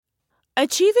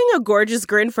Achieving a gorgeous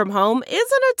grin from home isn't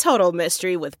a total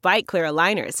mystery with Byte Clear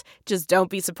aligners. Just don't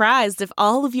be surprised if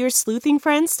all of your sleuthing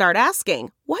friends start asking,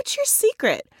 "What's your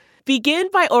secret?" Begin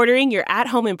by ordering your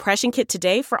at-home impression kit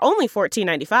today for only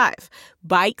 $14.95.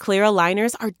 Byte Clear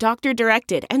aligners are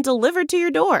doctor-directed and delivered to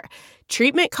your door.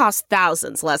 Treatment costs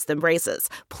thousands less than braces.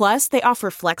 Plus, they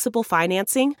offer flexible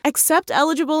financing, accept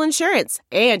eligible insurance,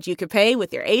 and you can pay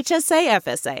with your HSA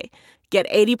FSA. Get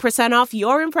 80% off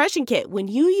your impression kit when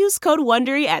you use code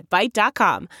WONDERY at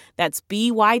Byte.com. That's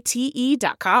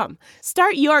BYTE.com.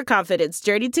 Start your confidence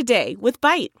journey today with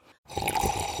Byte.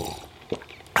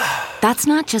 That's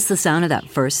not just the sound of that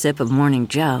first sip of Morning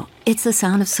Joe. It's the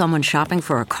sound of someone shopping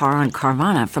for a car on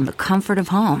Carvana from the comfort of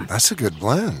home. That's a good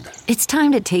blend. It's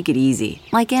time to take it easy,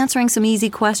 like answering some easy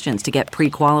questions to get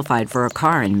pre-qualified for a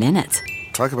car in minutes.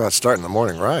 Talk about starting the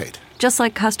morning right. Just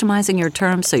like customizing your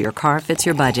terms so your car fits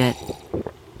your budget.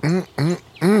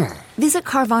 Visit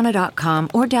Carvana.com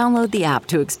or download the app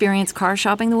to experience car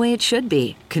shopping the way it should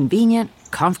be. Convenient,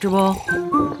 comfortable.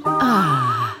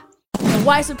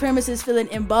 White supremacists feeling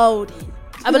emboldened.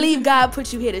 I believe God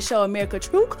put you here to show America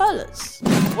true colors.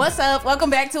 What's up? Welcome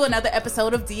back to another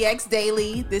episode of DX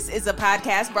Daily. This is a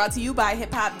podcast brought to you by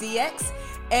Hip Hop DX.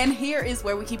 And here is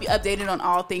where we keep you updated on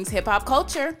all things hip-hop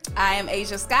culture. I am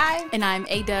Asia Sky. And I'm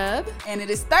A-Dub. And it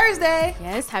is Thursday.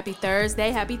 Yes, happy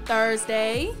Thursday. Happy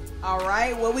Thursday. All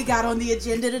right, what we got on the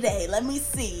agenda today? Let me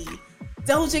see.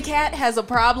 Doja Cat has a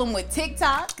problem with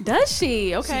TikTok. Does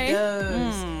she? Okay. She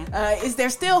does. Is there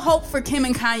still hope for Kim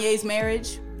and Kanye's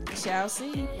marriage? We shall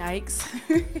see. Yikes.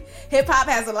 Hip-hop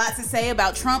has a lot to say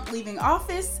about Trump leaving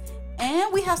office.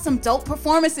 And we have some dope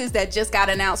performances that just got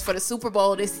announced for the Super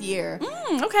Bowl this year.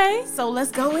 Okay. So let's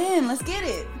go in. Let's get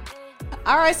it.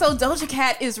 All right, so Doja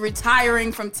Cat is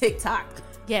retiring from TikTok.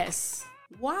 Yes.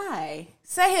 Why?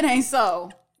 Say it ain't so.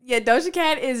 Yeah, Doja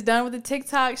Cat is done with the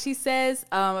TikTok, she says.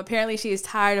 Apparently, she is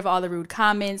tired of all the rude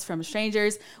comments from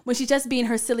strangers when she's just being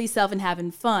her silly self and having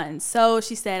fun. So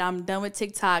she said, I'm done with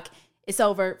TikTok. It's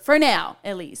over for now,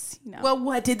 at least. You know. Well,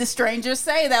 what did the strangers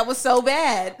say that was so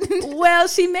bad? Well,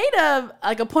 she made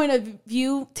a point of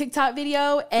view TikTok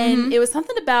video, and it was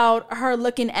something about her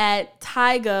looking at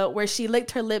Tyga where she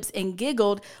licked her lips and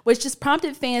giggled, which just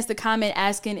prompted fans to comment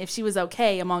asking if she was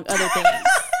okay, among other things.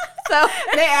 So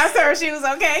they asked her if she was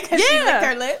okay because she licked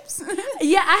her lips.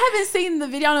 Yeah, I haven't seen the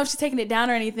video. I don't know if she's taking it down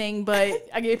or anything, but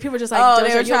I get people just like, oh,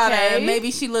 they were trying to,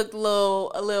 maybe she looked a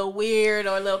little weird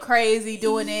or a little crazy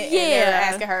doing it. Yeah, and they were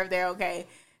asking her if they're okay.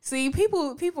 See,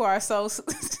 people are so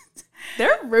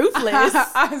they're ruthless.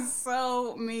 are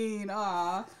so mean.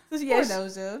 Aw, yes. Poor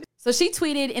Doja. So she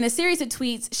tweeted, in a series of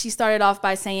tweets, she started off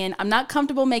by saying, I'm not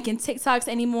comfortable making TikToks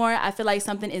anymore. I feel like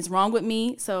something is wrong with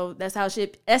me. So that's how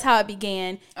it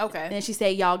began. Okay. And then she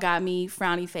said, y'all got me,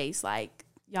 frowny face. Like,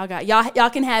 y'all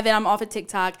can have it. I'm off of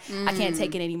TikTok. I can't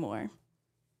take it anymore.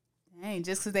 Dang,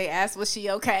 just because they asked, was she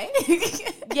okay?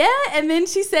 Yeah, and then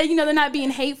she said, they're not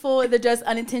being hateful. They're just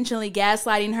unintentionally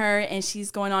gaslighting her. And she's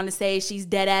going on to say she's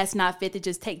dead ass not fit to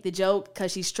just take the joke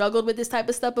because she struggled with this type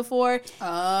of stuff before.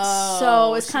 Oh.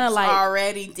 So it's kind of like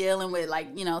already dealing with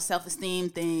self-esteem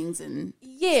things and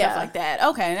stuff like that.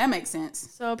 Okay, that makes sense.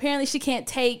 So apparently she can't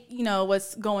take,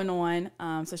 what's going on.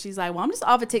 So she's like, well, I'm just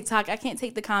off of TikTok. I can't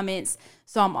take the comments,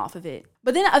 so I'm off of it.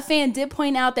 But then a fan did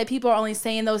point out that people are only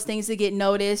saying those things to get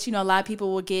noticed. A lot of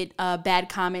people will get bad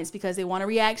comments because they want a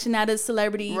reaction out of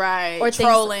celebrity. Right, or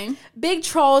trolling. Big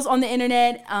trolls on the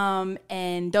internet.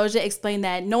 And Doja explained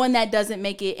that knowing that doesn't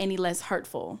make it any less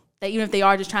hurtful. That even if they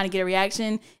are just trying to get a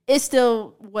reaction, it's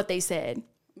still what they said.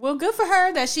 Well, good for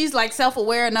her that she's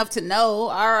self-aware enough to know,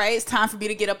 all right, it's time for me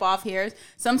to get up off here.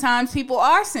 Sometimes people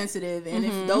are sensitive. And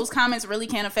if those comments really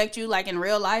can't affect you in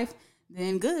real life,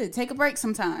 then good. Take a break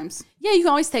sometimes. Yeah, you can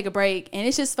always take a break. And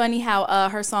it's just funny how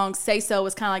her song Say So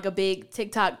was kind of like a big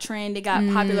TikTok trend. It got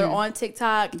popular on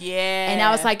TikTok. Yeah. And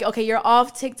now it's like, okay, you're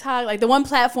off TikTok. Like the one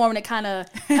platform that kind of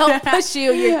helped push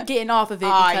you, you're getting off of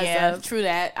it. True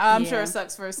that. I'm sure it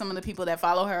sucks for some of the people that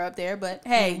follow her up there. But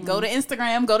hey, go to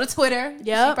Instagram, go to Twitter.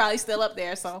 Yep. She's probably still up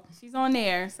there. So she's on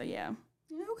there. So yeah.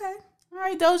 Okay. All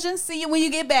right, Doja. See you when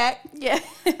you get back. Yeah.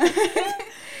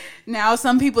 Now,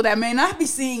 some people that may not be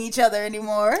seeing each other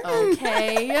anymore.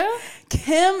 Okay.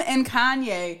 Kim and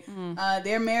Kanye.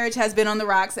 Their marriage has been on the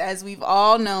rocks, as we've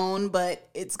all known, but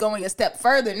it's going a step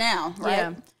further now,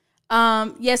 right?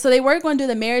 Yeah. So they were going to do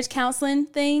the marriage counseling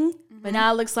thing, but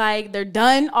now it looks like they're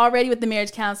done already with the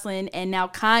marriage counseling, and now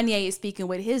Kanye is speaking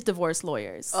with his divorce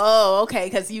lawyers. Oh, okay,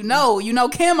 because you know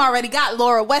Kim already got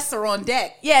Laura Wesser on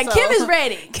deck. Yeah, so Kim is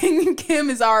ready. Kim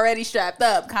is already strapped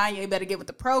up. Kanye better get with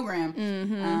the program.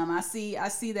 I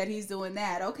see that he's doing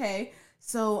that. Okay.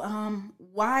 So,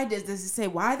 why does it say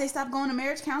why they stopped going to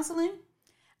marriage counseling?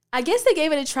 I guess they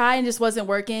gave it a try and just wasn't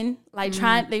working. Like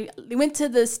they went to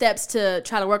the steps to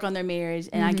try to work on their marriage,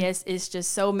 and I guess it's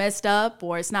just so messed up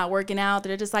or it's not working out.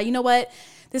 They're just like, you know what,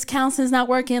 this counseling's not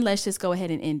working. Let's just go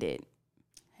ahead and end it.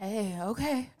 Hey,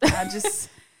 okay.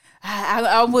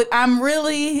 I'm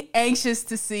really anxious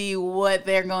to see what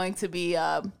they're going to be,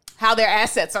 how their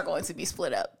assets are going to be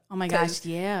split up. Oh my gosh,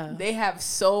 yeah. They have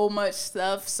so much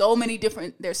stuff,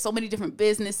 there's so many different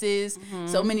businesses,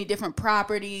 so many different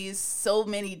properties, so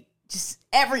many, just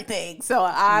everything. So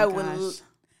I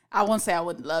won't say I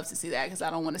would love to see that because I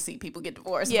don't want to see people get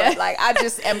divorced. Yeah. But like, I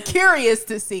just am curious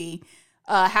to see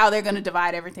how they're going to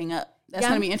divide everything up. That's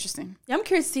going to be interesting. Yeah, I'm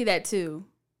curious to see that too.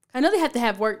 I know they have to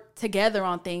have work together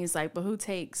on things like, but who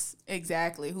takes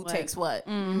exactly who takes what?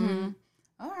 Mm-hmm.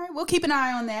 All right, we'll keep an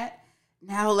eye on that.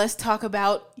 Now let's talk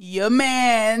about your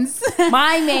man's.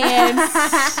 My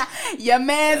man's. Your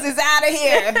man's is out of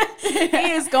here.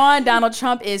 He is gone. Donald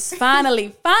Trump is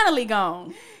finally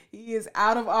gone. He is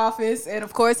out of office. And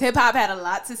of course, hip hop had a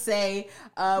lot to say.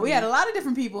 We had a lot of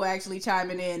different people actually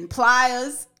chiming in.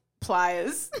 Pliers. I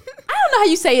don't know how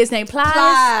you say his name.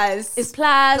 Plies. It's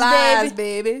Plies,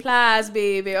 baby. Plies,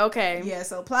 baby. Okay. Yeah,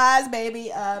 so Plies,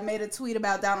 baby, made a tweet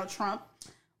about Donald Trump.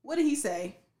 What did he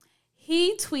say?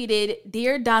 He tweeted,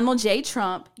 "Dear Donald J.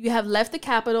 Trump, you have left the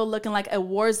Capitol looking like a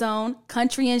war zone,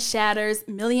 country in shatters,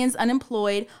 millions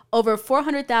unemployed, over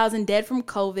 400,000 dead from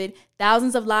COVID,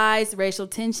 thousands of lies, racial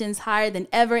tensions higher than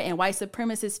ever, and white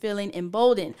supremacists feeling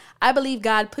emboldened. I believe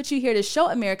God put you here to show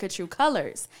America true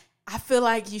colors." I feel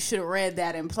like you should have read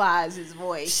that in Plies'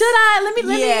 voice. Should I? Let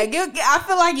me. I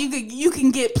feel like you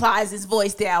can get Plies'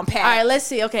 voice down pat. All right, let's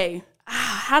see. Okay.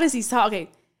 How does he talk? Okay.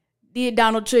 "Dear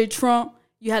Donald J. Trump,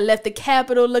 you have left the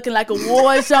Capitol looking like a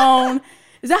war zone."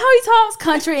 Is that how he talks?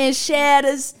 "Country in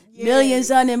shatters, millions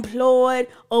unemployed,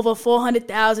 over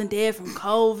 400,000 dead from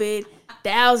COVID,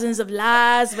 thousands of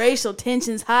lies, racial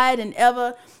tensions higher than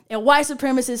ever, and white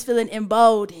supremacists feeling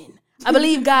emboldened. I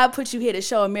believe God put you here to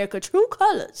show America true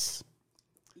colors."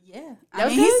 Yeah, I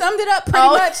mean, he summed it up pretty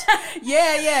much.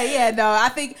 Yeah. No, I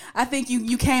think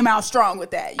you came out strong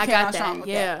with that. I got that.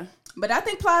 Yeah, but I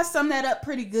think Plies summed that up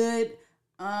pretty good.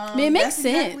 It makes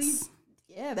sense.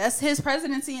 Yeah, that's his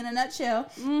presidency in a nutshell.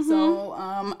 Mm-hmm. So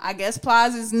I guess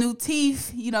Plies' new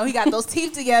teeth, he got those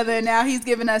teeth together, and now he's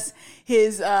giving us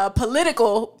his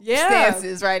political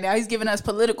stances right now. He's giving us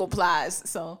political Plies.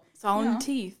 So it's all in the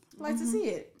teeth. Like to see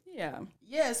it.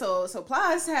 Yeah, so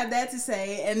Plies had that to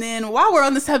say. And then while we're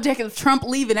on the subject of Trump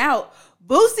leaving out,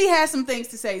 Boosie has some things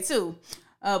to say too.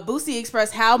 Boosie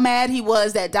expressed how mad he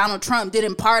was that Donald Trump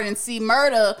didn't pardon C.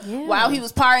 Murder while he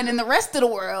was pardoning the rest of the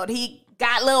world. He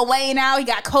got Lil Wayne out. He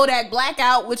got Kodak Black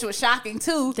out, which was shocking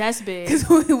too. That's big. Because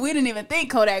we didn't even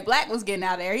think Kodak Black was getting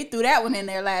out of there. He threw that one in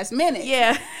there last minute.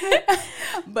 Yeah.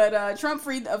 But Trump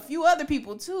freed a few other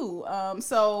people too.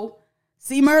 So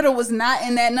C. Murder was not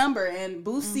in that number, and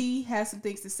Boosie has some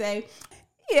things to say.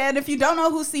 Yeah, and if you don't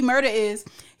know who C. Murder is,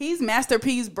 he's Master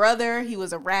P's brother. He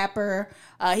was a rapper.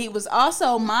 He was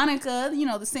also Monica,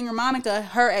 the singer Monica,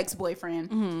 her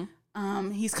ex-boyfriend.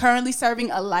 Mm-hmm. He's currently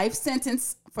serving a life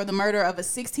sentence for the murder of a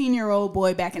 16-year-old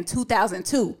boy back in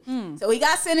 2002. So he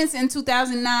got sentenced in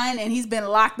 2009, and he's been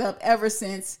locked up ever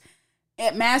since.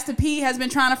 Master P has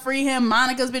been trying to free him.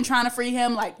 Monica's been trying to free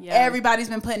him. Everybody's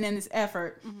been putting in this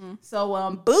effort. Mm-hmm. So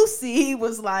Boosie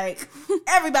was like,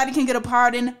 everybody can get a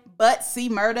pardon but C.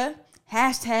 Murder.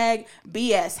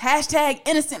 #BS.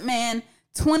 #innocent man.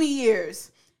 20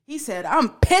 years. He said, "I'm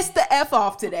pissed the F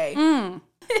off today.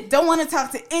 Don't want to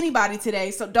talk to anybody today,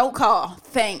 so don't call.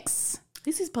 Thanks." At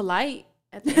least he's polite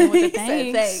at the end with the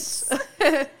thanks.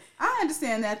 Thanks. I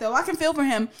understand that, though. I can feel for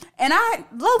him. And I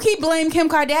low-key blame Kim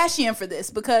Kardashian for this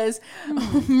because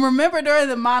remember during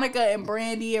the Monica and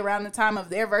Brandy around the time of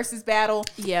their versus battle?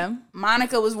 Yeah.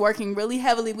 Monica was working really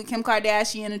heavily with Kim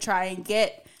Kardashian to try and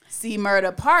get C.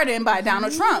 Murder pardoned by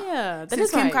Donald Trump. Yeah, Since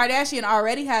Kim Kardashian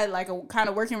already had like a kind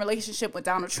of working relationship with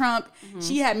Donald Trump.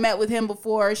 She had met with him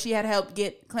before. She had helped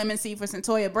get clemency for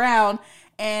Santoya Brown.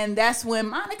 And that's when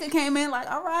Monica came in like,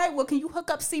 all right, well, can you hook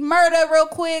up C. Murder real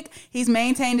quick? He's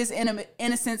maintained his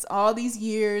innocence all these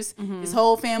years. His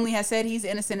whole family has said he's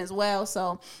innocent as well.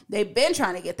 So they've been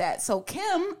trying to get that. So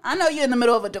Kim, I know you're in the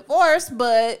middle of a divorce,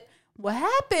 but what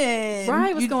happened?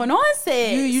 Right, what's going on,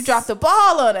 sis? You dropped the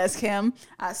ball on us, Kim.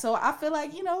 So I feel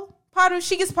like,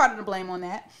 she gets part of the blame on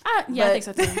that. I think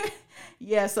so too.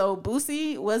 Yeah, so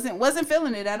Boosie wasn't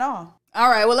feeling it at all. All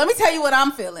right, well, let me tell you what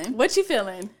I'm feeling. What you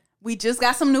feeling? We just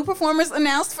got some new performers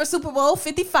announced for Super Bowl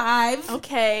 55.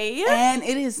 Okay. And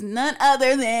it is none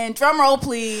other than, drumroll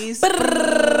please,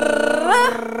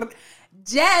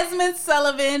 Jasmine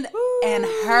Sullivan and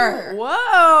her.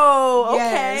 Whoa.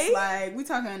 Yes, Okay. like we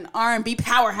talking R&B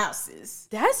powerhouses.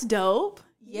 That's dope.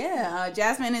 Yeah,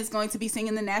 Jasmine is going to be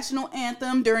singing the national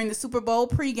anthem during the Super Bowl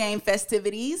pregame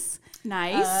festivities.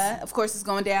 Nice. Of course, it's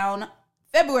going down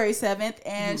February 7th,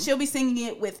 and she'll be singing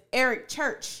it with Eric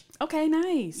Church. Okay,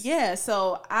 nice. Yeah,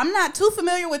 so I'm not too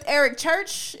familiar with Eric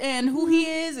Church and who he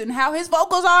is and how his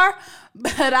vocals are,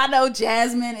 but I know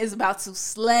Jasmine is about to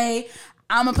slay.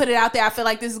 I'm going to put it out there. I feel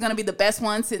like this is going to be the best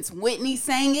one since Whitney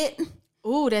sang it.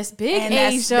 Ooh, that's big, And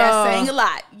Asia. that's saying a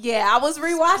lot. Yeah, I was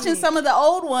rewatching some of the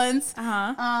old ones.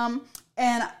 Uh-huh.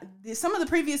 And some of the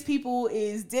previous people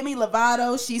is Demi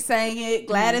Lovato. She sang it.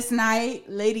 Gladys Knight,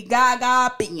 Lady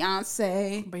Gaga,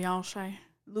 Beyonce.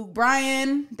 Luke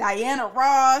Bryan, Diana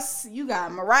Ross. You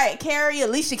got Mariah Carey,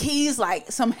 Alicia Keys.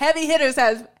 Like some heavy hitters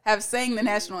have sang the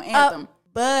national anthem.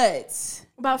 But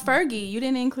About Fergie, you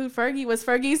didn't include Fergie. Was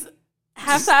Fergie's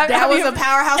halftime? that was a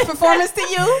powerhouse performance to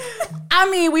you? I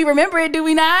mean, we remember it, do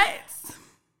we not?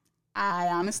 I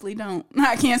honestly don't.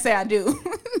 I can't say I do.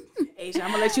 Asia,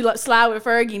 I'm gonna let you slide with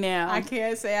Fergie now. I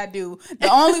can't say I do.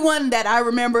 The only one that I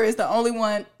remember is the only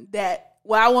one that,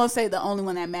 well, I won't say the only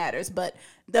one that matters, but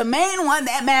the main one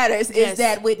that matters Yes. is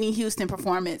that Whitney Houston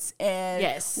performance. And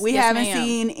Yes. we Yes, haven't ma'am.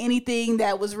 seen anything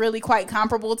that was really quite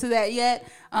comparable to that yet.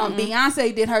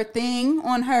 Beyonce did her thing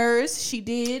on hers. She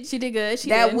did. She did good. She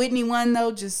that did. Whitney one,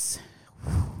 though, just...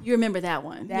 You remember that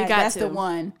one. That, you got that's to. the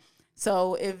one.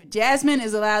 So if Jasmine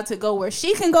is allowed to go where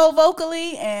she can go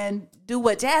vocally and do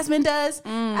what Jasmine does,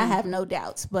 I have no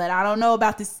doubts. But I don't know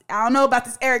about this. I don't know about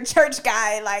this Eric Church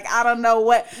guy. Like, I don't know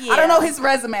what. I don't know his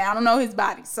resume. I don't know his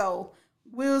body. So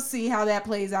we'll see how that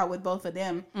plays out with both of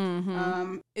them.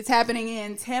 It's happening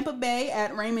in Tampa Bay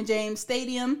at Raymond James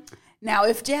Stadium. Now,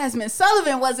 if Jasmine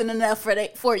Sullivan wasn't enough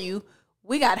for you,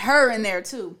 we got her in there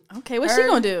too. Okay, what's she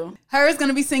gonna do? Her is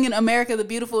gonna be singing "America the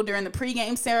Beautiful" during the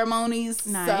pregame ceremonies.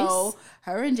 Nice. So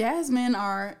her and Jasmine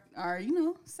are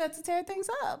set to tear things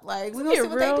up. Like we're gonna see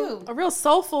what they do. A real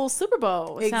soulful Super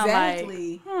Bowl. It sound like.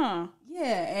 Exactly. Huh. Yeah,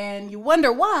 and you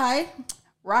wonder why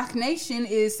Rock Nation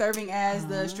is serving as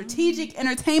the strategic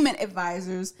entertainment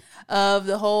advisors of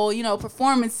the whole,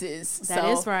 performances. That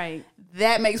is right.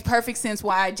 That makes perfect sense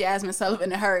why Jasmine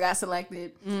Sullivan and her got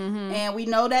selected. And we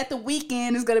know that The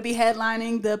Weeknd is going to be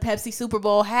headlining the Pepsi Super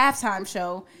Bowl halftime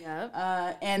show. Yep.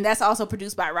 And that's also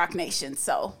produced by Rock Nation.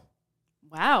 So,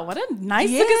 Wow, what a nice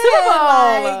looking Super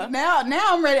Bowl. like,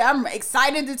 now I'm ready. I'm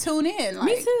excited to tune in. Like,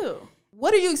 Me too.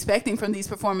 What are you expecting from these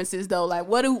performances, though? Like,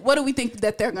 what do we think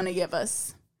that they're going to give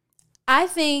us? I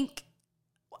think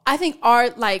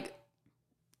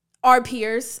our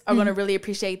peers are going to really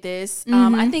appreciate this.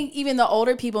 I think even the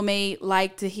older people may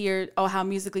like to hear how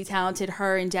musically talented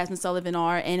her and Jasmine Sullivan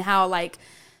are, and how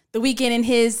The Weeknd and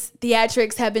his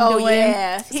theatrics have been doing.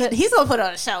 Yeah, So- he's gonna put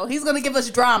on a show. He's gonna give us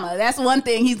drama. That's one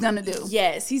thing he's gonna do.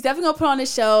 Yes, he's definitely gonna put on a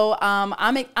show.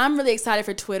 I'm really excited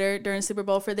for Twitter during Super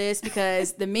Bowl for this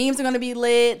because the memes are gonna be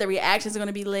lit, the reactions are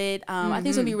gonna be lit. I think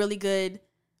it's gonna be really good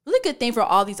thing for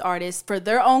all these artists for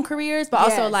their own careers, but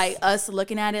also Yes. us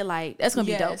looking at it that's gonna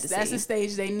be dope to That's see. the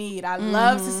stage they need. I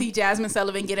love to see Jasmine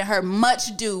Sullivan getting her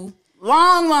much due,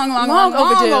 long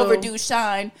overdue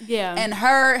shine. Yeah. And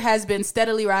her has been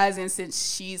steadily rising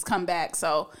since she's come back.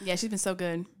 So Yeah, she's been so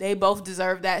good. they both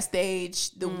deserve that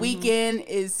stage. The Weeknd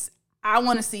is. I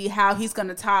want to see how he's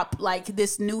gonna top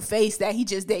this new face that he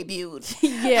just debuted.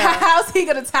 Yeah. How's he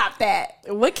gonna top that?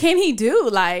 What can he do?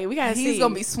 We gotta see. He's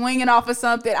gonna be swinging off of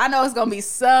something. I know it's gonna be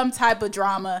some type of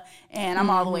drama, and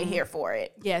I'm all the way here for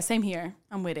it. Yeah, same here.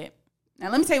 I'm with it. Now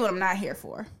let me tell you what I'm not here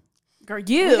for. Girl,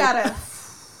 you.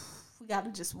 We gotta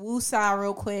just woo-saw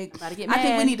real quick. About to get I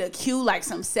think we mad. need to cue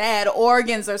some sad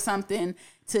organs or something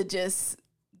to just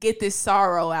get this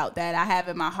sorrow out that I have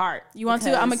in my heart. You want to?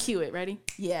 Because- I'm gonna cue it. Ready?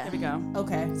 Yeah. Here we go.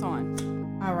 Okay. It's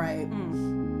on. All right.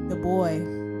 The boy,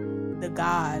 the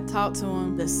God, Talk to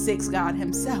him. the sixth God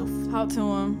himself Talk to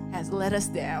him. has let us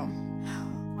down.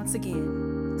 Once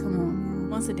again. Come on.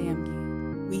 Once a damn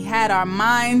again. We had our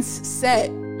minds set,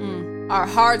 our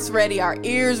hearts ready, our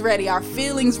ears ready, our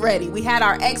feelings ready. We had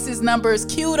our ex's numbers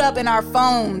queued up in our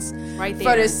phones Right for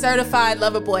there. this Certified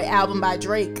Lover Boy album by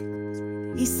Drake.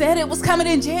 He said it was coming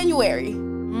in January.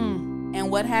 And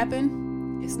what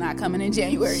happened? It's not coming in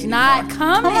January. It's not anymore.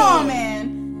 coming. Come on,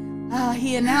 man.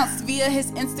 He announced via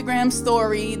his Instagram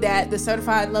story that the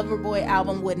Certified Lover Boy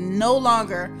album would no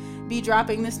longer be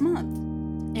dropping this month.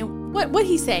 And what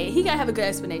he say? He gotta have a good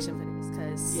explanation for this,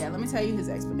 cause Yeah, let me tell you his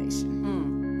explanation.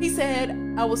 He said,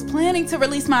 I was planning to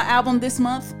release my album this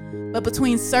month, but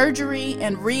between surgery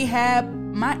and rehab,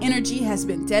 my energy has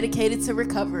been dedicated to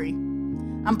recovery.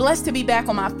 I'm blessed to be back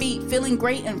on my feet, feeling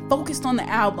great and focused on the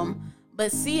album,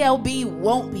 but CLB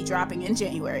won't be dropping in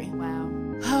January. Wow.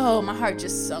 Oh, my heart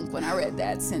just sunk when I read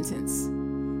that sentence.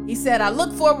 He said, I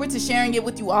look forward to sharing it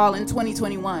with you all in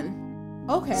 2021.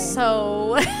 Okay.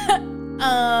 So,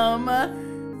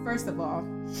 first of all,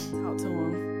 talk to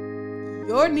him.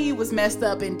 your knee was messed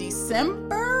up in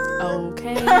December.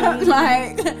 Okay. What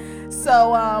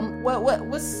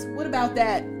about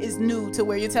that is new to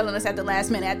where you're telling us at the last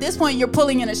minute? At this point, you're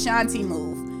pulling an Ashanti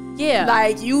move. Yeah.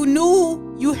 Like, you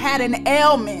knew you had an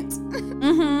ailment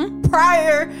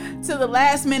prior to the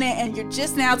last minute, and you're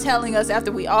just now telling us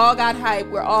after we all got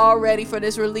hyped, we're all ready for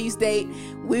this release date.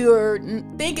 We were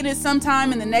thinking it's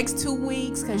sometime in the next 2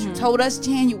 weeks because you told us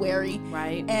January.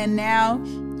 Right. And now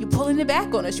you're pulling it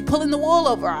back on us. You're pulling the wool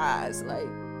over our eyes. Like,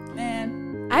 man.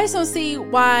 I just don't see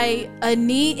why a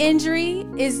knee injury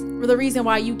is the reason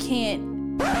why you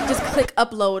can't just click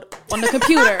upload on the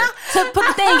computer to put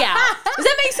the thing out. Does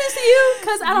that make sense to you?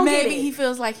 Because I don't get it. Maybe he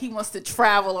feels like he wants to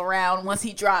travel around once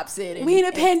he drops it. And, We in a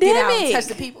and get out and pandemic. touch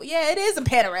the people. Yeah, it is a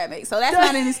panoramic, so that's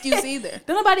not an excuse either.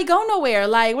 Don't nobody go nowhere.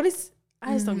 Like, what is...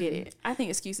 I just don't get it. I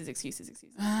think excuses.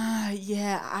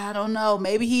 Yeah, I don't know.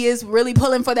 Maybe he is really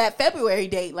pulling for that February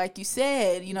date, like you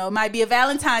said. You know, it might be a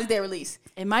Valentine's Day release.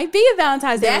 It might be a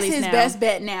Valentine's Day That's release his now. best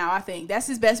bet now, I think. That's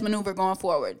his best maneuver going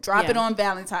forward. Drop it Yeah. on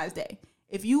Valentine's Day.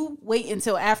 If you wait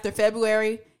until after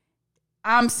February,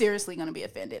 I'm seriously going to be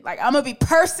offended. Like, I'm going to be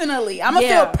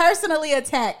feel personally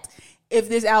attacked if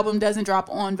this album doesn't drop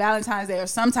on Valentine's Day or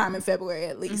sometime in February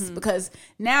at least, because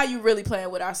now you're really playing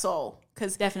with our soul.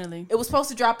 Because Definitely. it was supposed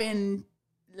to drop in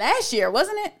last year,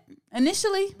 wasn't it?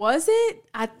 Initially. Was it?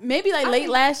 Maybe like late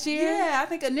last year? Yeah, I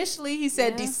think initially he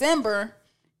said December,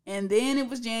 and then it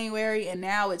was January, and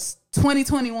now it's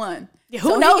 2021. Yeah,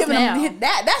 who knows now?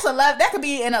 That's 11. That could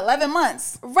be in 11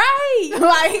 months. Right.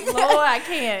 Like, Lord, I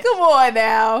can't. Come on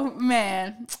now,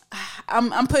 man.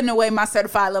 I'm putting away my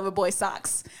certified lover boy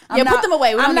socks. Put them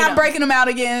away. I'm not breaking them out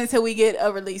again until we get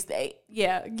a release date.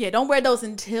 Yeah. Don't wear those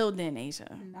until then, Asia.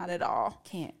 Not at all.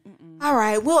 Can't. All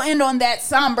right, we'll end on that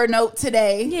somber note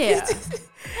today. Yeah.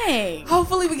 Hey.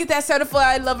 Hopefully we get that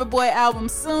certified lover boy album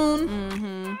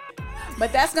soon.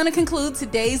 But that's going to conclude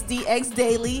today's DX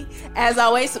Daily. As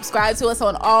always, subscribe to us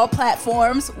on all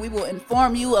platforms. We will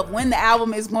inform you of when the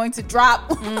album is going to drop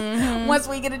once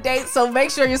we get a date. So make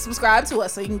sure you subscribe to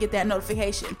us so you can get that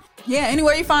notification. Yeah,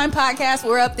 anywhere you find podcasts,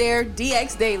 we're up there,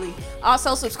 DX Daily.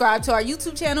 Also, subscribe to our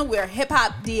YouTube channel. We're Hip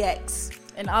Hop DX.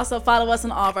 And also follow us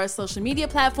on all of our social media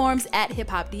platforms at Hip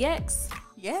Hop DX.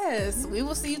 Yes, we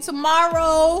will see you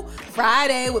tomorrow,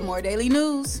 Friday, with more daily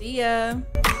news. See ya.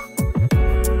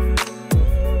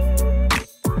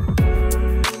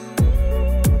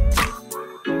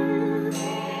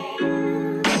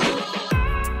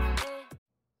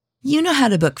 You know how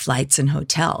to book flights and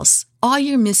hotels. All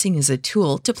you're missing is a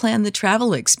tool to plan the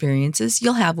travel experiences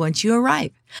you'll have once you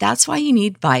arrive. That's why you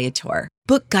need Viator.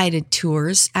 Book guided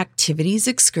tours, activities,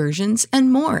 excursions,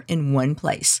 and more in one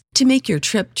place to make your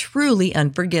trip truly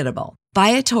unforgettable.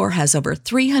 Viator has over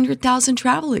 300,000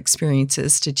 travel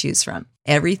experiences to choose from.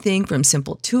 Everything from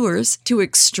simple tours to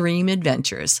extreme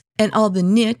adventures and all the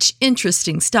niche,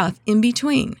 interesting stuff in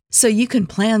between. So you can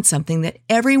plan something that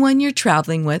everyone you're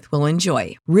traveling with will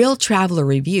enjoy. Real traveler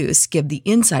reviews give the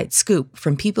inside scoop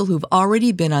from people who've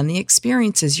already been on the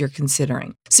experiences you're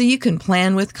considering. So you can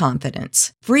plan with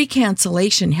confidence. Free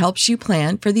cancellation helps you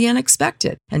plan for the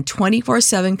unexpected. And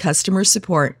 24/7 customer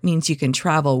support means you can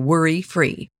travel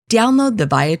worry-free. Download the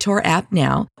Viator app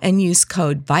now and use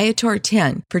code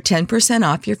Viator10 for 10%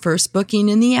 off your first booking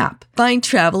in the app. Find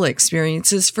travel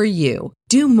experiences for you.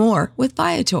 Do more with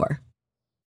Viator.